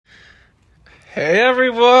Hey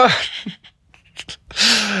everyone!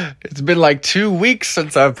 It's been like 2 weeks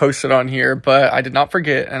since I've posted on here, but I did not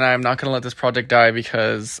forget, and I'm not going to let this project die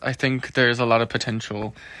because I think there's a lot of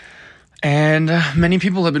potential. And many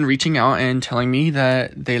people have been reaching out and telling me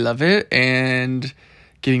that they love it and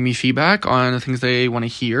giving me feedback on the things they want to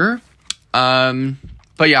hear.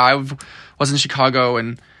 But yeah, I was in Chicago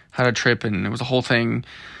and had a trip, and it was a whole thing.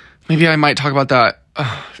 Maybe I might talk about that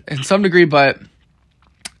in some degree, but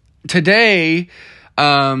today,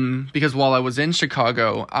 because while I was in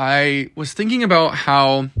Chicago, I was thinking about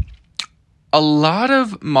how a lot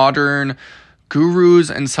of modern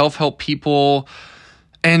gurus and self-help people,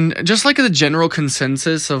 and just like the general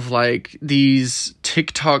consensus of like these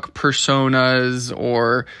TikTok personas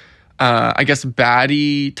or I guess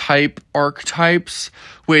baddie type archetypes,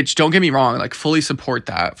 which don't get me wrong, like fully support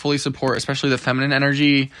especially the feminine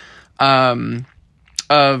energy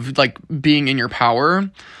of like being in your power.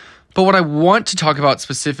 But what I want to talk about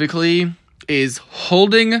specifically is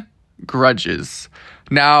holding grudges.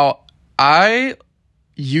 Now, I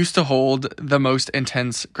used to hold the most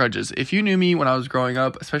intense grudges. If you knew me when I was growing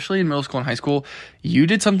up, especially in middle school and high school, you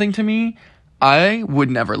did something to me, I would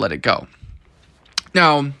never let it go.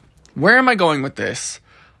 Now, where am I going with this?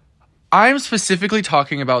 I'm specifically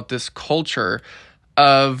talking about this culture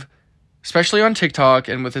of, especially on TikTok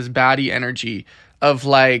and with this baddie energy of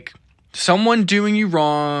like, someone doing you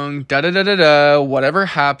wrong, whatever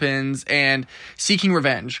happens, and seeking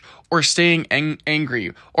revenge or staying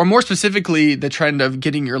angry, or more specifically, the trend of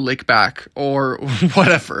getting your lick back or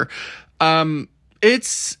whatever.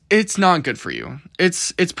 It's not good for you.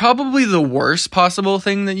 It's probably the worst possible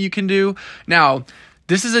thing that you can do. Now,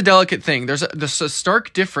 this is a delicate thing. There's a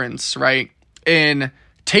stark difference, right, in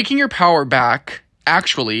taking your power back,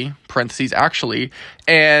 actually,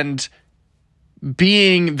 and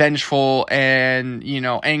being vengeful and,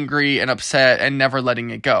 angry and upset and never letting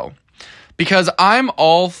it go. Because I'm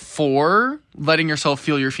all for letting yourself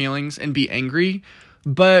feel your feelings and be angry.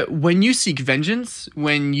 But when you seek vengeance,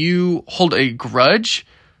 when you hold a grudge,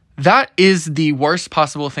 that is the worst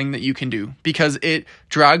possible thing that you can do. Because it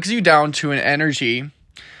drags you down to an energy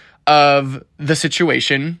of the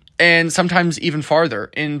situation and sometimes even farther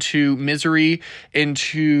into misery,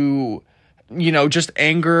 into just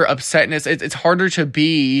anger, upsetness. It's harder to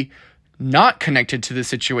be not connected to the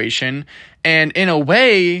situation. And in a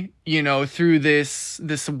way, through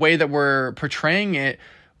this way that we're portraying it,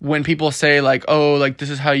 when people say like, oh, like this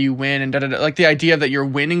is how you win and da-da-da, like the idea that you're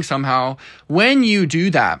winning somehow, when you do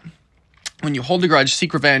that, when you hold a grudge,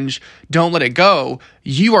 seek revenge, don't let it go,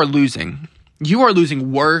 you are losing. You are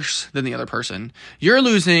losing worse than the other person. You're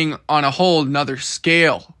losing on a whole nother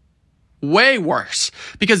scale. Way worse,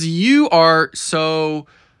 because you are so,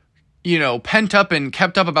 pent up and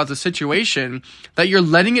kept up about the situation that you're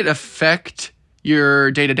letting it affect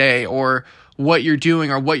your day-to-day or what you're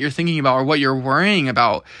doing or what you're thinking about or what you're worrying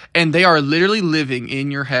about. And they are literally living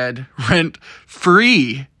in your head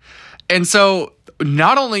rent-free. And so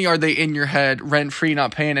not only are they in your head rent-free,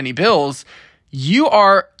 not paying any bills, you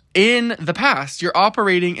are in the past. You're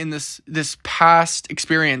operating in this past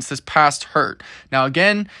experience, this past hurt. Now,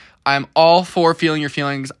 again, I'm all for feeling your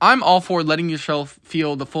feelings. I'm all for letting yourself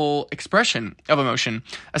feel the full expression of emotion,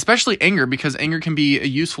 especially anger, because anger can be a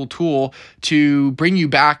useful tool to bring you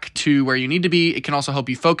back to where you need to be. It can also help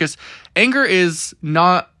you focus. Anger is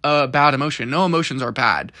not a bad emotion. No emotions are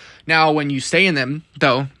bad. Now, when you stay in them,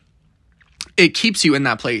 though, it keeps you in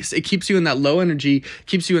that place. It keeps you in that low energy,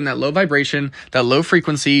 keeps you in that low vibration, that low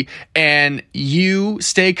frequency, and you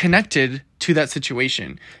stay connected to that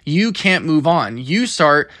situation. You can't move on. You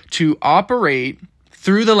start to operate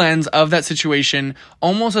through the lens of that situation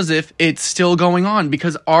almost as if it's still going on,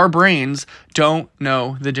 because our brains don't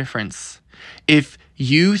know the difference. If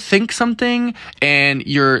you think something and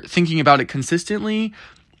you're thinking about it consistently,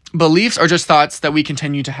 beliefs are just thoughts that we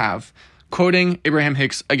continue to have. Quoting Abraham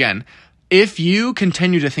Hicks again, if you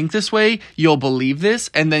continue to think this way, you'll believe this,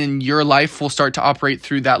 and then your life will start to operate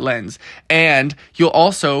through that lens. And you'll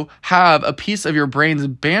also have a piece of your brain's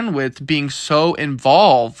bandwidth being so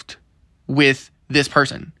involved with this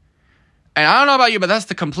person. And I don't know about you, but that's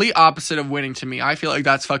the complete opposite of winning to me. I feel like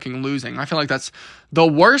that's fucking losing. I feel like that's the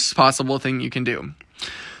worst possible thing you can do.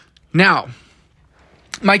 Now,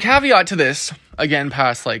 my caveat to this, again,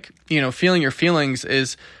 past feeling your feelings,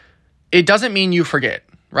 is it doesn't mean you forget.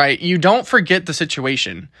 Right? You don't forget the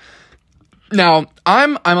situation. Now,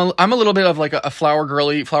 I'm a little bit of like a flower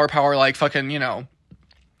girly, flower power, like fucking,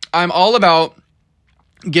 I'm all about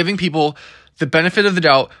giving people the benefit of the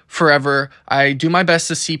doubt forever. I do my best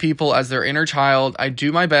to see people as their inner child. I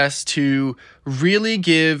do my best to really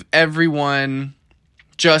give everyone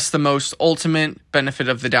just the most ultimate benefit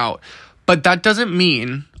of the doubt. But that doesn't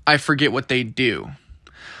mean I forget what they do.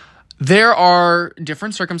 There are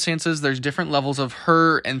different circumstances. There's different levels of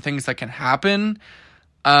hurt and things that can happen.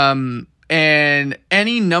 And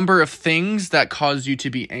any number of things that cause you to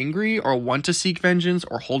be angry or want to seek vengeance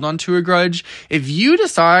or hold on to a grudge. If you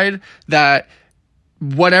decide that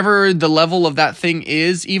whatever the level of that thing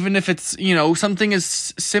is, even if it's, something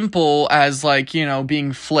as simple as like,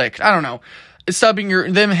 being flicked, I don't know,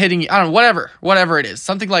 stubbing them hitting you, I don't know, whatever it is,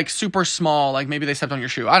 something like super small, like maybe they stepped on your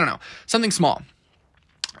shoe, I don't know, something small.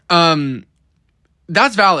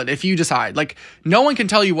 That's valid if you decide. Like, no one can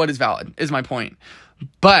tell you what is valid, is my point.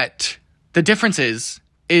 But the difference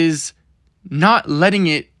is not letting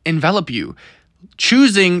it envelop you.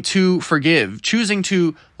 Choosing to forgive, choosing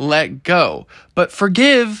to let go. But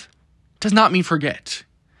forgive does not mean forget.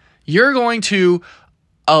 You're going to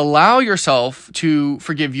allow yourself to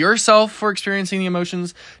forgive yourself for experiencing the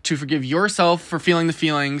emotions, to forgive yourself for feeling the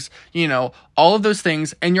feelings, all of those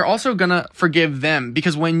things. And you're also going to forgive them,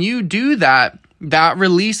 because when you do that, that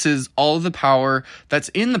releases all of the power that's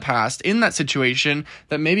in the past, in that situation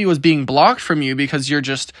that maybe was being blocked from you because you're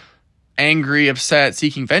just angry, upset,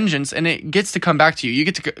 seeking vengeance, and it gets to come back to you. You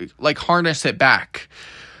get to harness it back.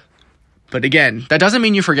 But again, that doesn't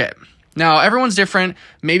mean you forget. Now, everyone's different.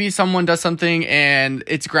 Maybe someone does something and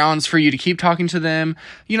it's grounds for you to keep talking to them.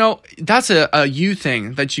 That's a you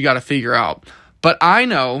thing that you got to figure out. But I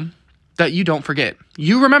know that you don't forget.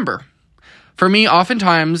 You remember. For me,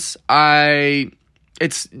 oftentimes,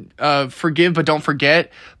 it's forgive but don't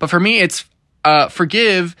forget. But for me, it's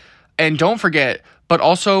forgive and don't forget, but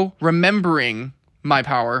also remembering my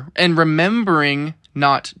power and remembering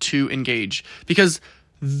not to engage. Because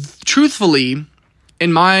truthfully,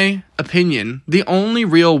 in my opinion, the only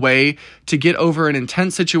real way to get over an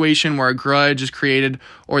intense situation where a grudge is created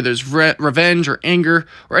or there's revenge or anger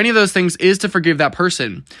or any of those things is to forgive that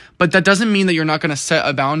person. But that doesn't mean that you're not going to set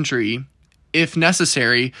a boundary, if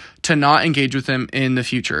necessary, to not engage with them in the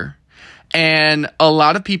future. And a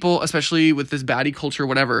lot of people, especially with this baddie culture,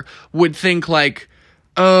 whatever, would think like,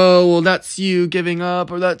 oh, well, that's you giving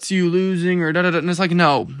up, or that's you losing, or da-da-da. And it's like,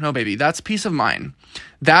 no, baby, that's peace of mind.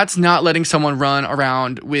 That's not letting someone run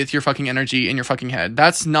around with your fucking energy in your fucking head.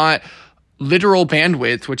 That's not literal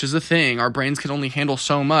bandwidth, which is a thing. Our brains can only handle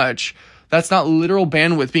so much. That's not literal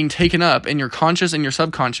bandwidth being taken up in your conscious and your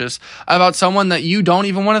subconscious about someone that you don't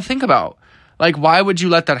even want to think about. Like, why would you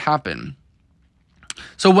let that happen?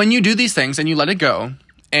 So when you do these things and you let it go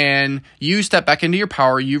and you step back into your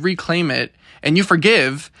power, you reclaim it and you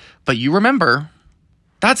forgive, but you remember,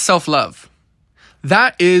 that's self-love.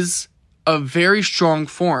 That is a very strong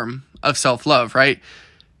form of self-love, right?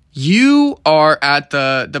 You are at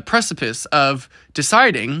the precipice of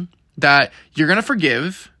deciding that you're going to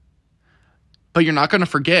forgive, but you're not going to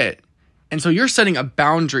forget. And so you're setting a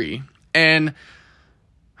boundary. And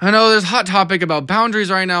I know there's a hot topic about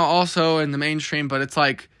boundaries right now also in the mainstream, but it's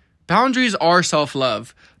like boundaries are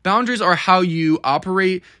self-love. Boundaries are how you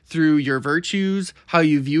operate through your virtues, how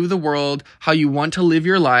you view the world, how you want to live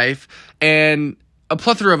your life, and a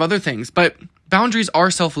plethora of other things. But boundaries are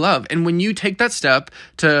self-love. And when you take that step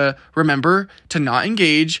to remember to not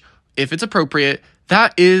engage if it's appropriate,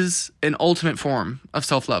 that is an ultimate form of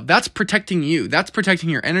self-love. That's protecting you. That's protecting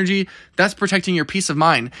your energy. That's protecting your peace of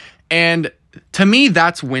mind. And to me,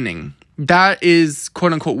 that's winning. That is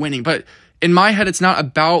quote unquote winning. But in my head, it's not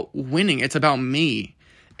about winning. It's about me.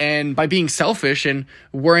 And by being selfish and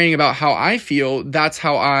worrying about how I feel, that's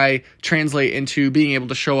how I translate into being able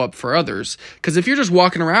to show up for others. Because if you're just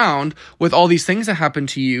walking around with all these things that happen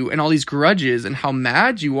to you and all these grudges and how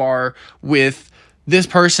mad you are with this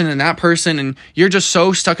person and that person, and you're just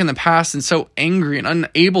so stuck in the past and so angry and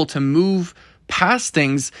unable to move past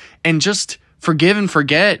things and just forgive and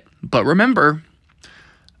forget, but remember,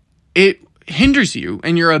 it hinders you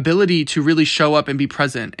and your ability to really show up and be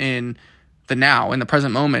present in the now, in the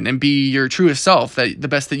present moment, and be your truest self, that the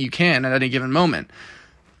best that you can at any given moment.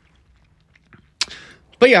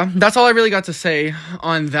 But yeah, that's all I really got to say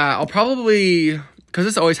on that. I'll probably, because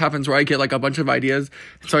this always happens where I get like a bunch of ideas,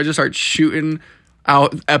 so I just start shooting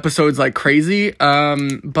out episodes like crazy.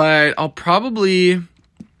 But I'll probably,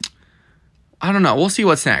 I don't know, we'll see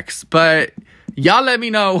what's next. But y'all let me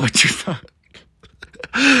know what you thought.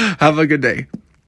 Have a good day.